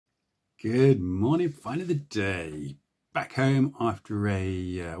Good morning, fun of the day. Back home after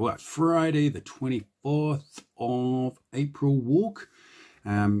a Friday, the 24th of April walk.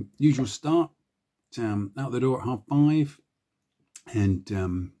 Usual start, out the door at 5:30,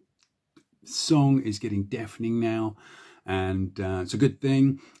 and song is getting deafening now, and it's a good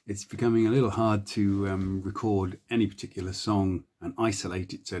thing. It's becoming a little hard to record any particular song and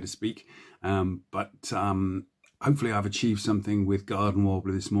isolate it, so to speak, but hopefully I've achieved something with Garden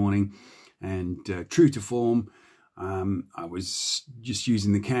Warbler this morning, and true to form, I was just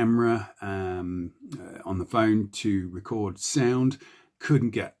using the camera on the phone to record sound. Couldn't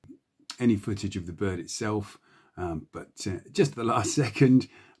get any footage of the bird itself, but just at the last second,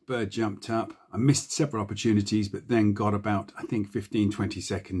 bird jumped up. I missed several opportunities, but then got about, I think, 15-20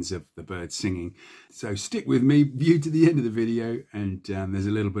 seconds of the bird singing. So stick with me, view to the end of the video, and there's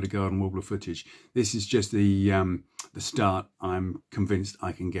a little bit of Garden Warbler footage. This is just the start. I'm convinced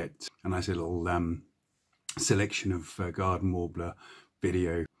I can get a nice little selection of Garden Warbler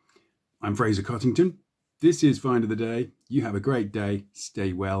video. I'm Fraser Cottington. This is Find of the Day. You have a great day.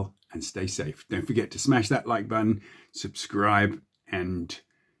 Stay well and stay safe. Don't forget to smash that like button, subscribe, and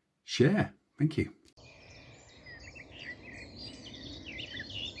share. Thank you.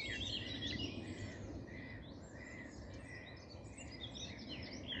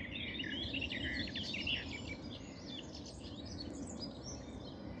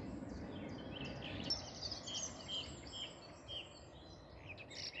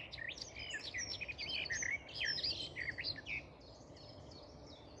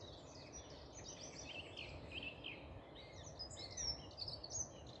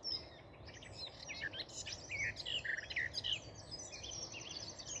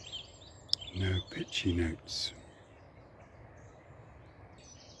 No pitchy notes.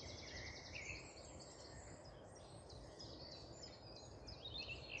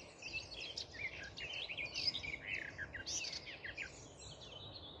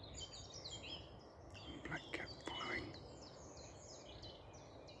 Blackcap following.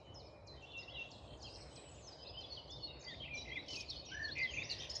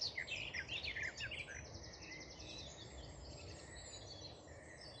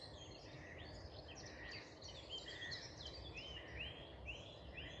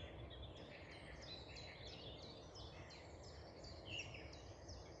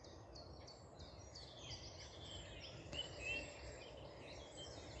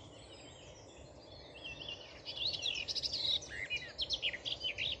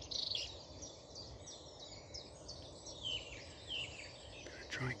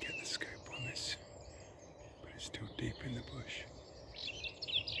 Try and get the scope on this, but it's still deep in the bush.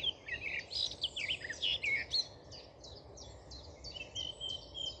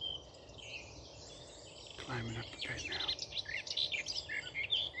 Climbing up a bit now.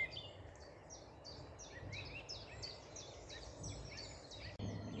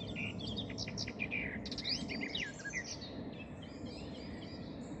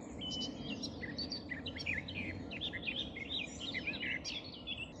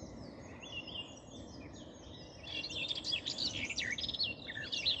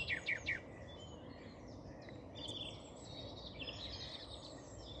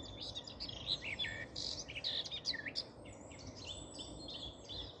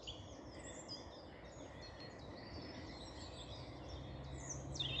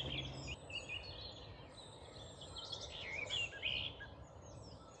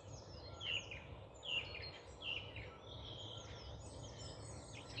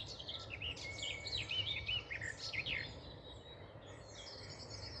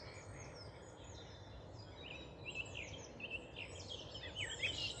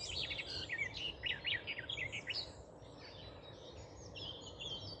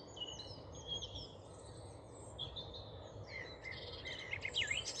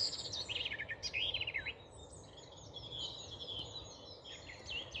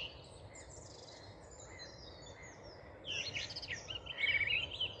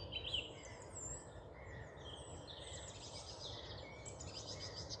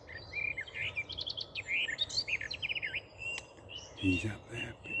 He's up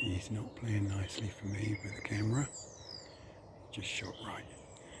there, but he's not playing nicely for me with the camera. Just shot right.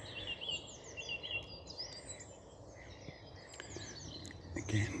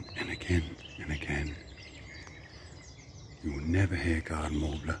 Again and again and again. You will never hear Garden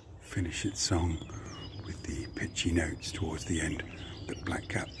Warbler finish its song with the pitchy notes towards the end that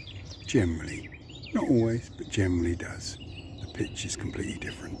Blackcap generally, not always, but generally does. The pitch is completely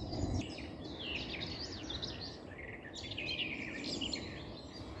different.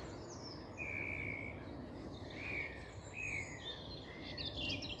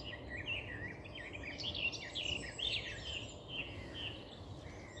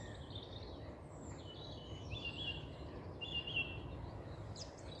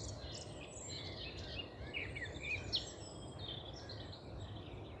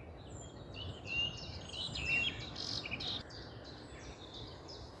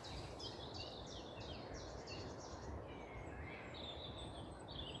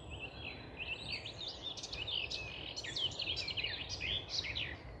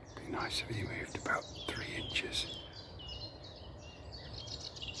 Nice, have you moved about 3 inches?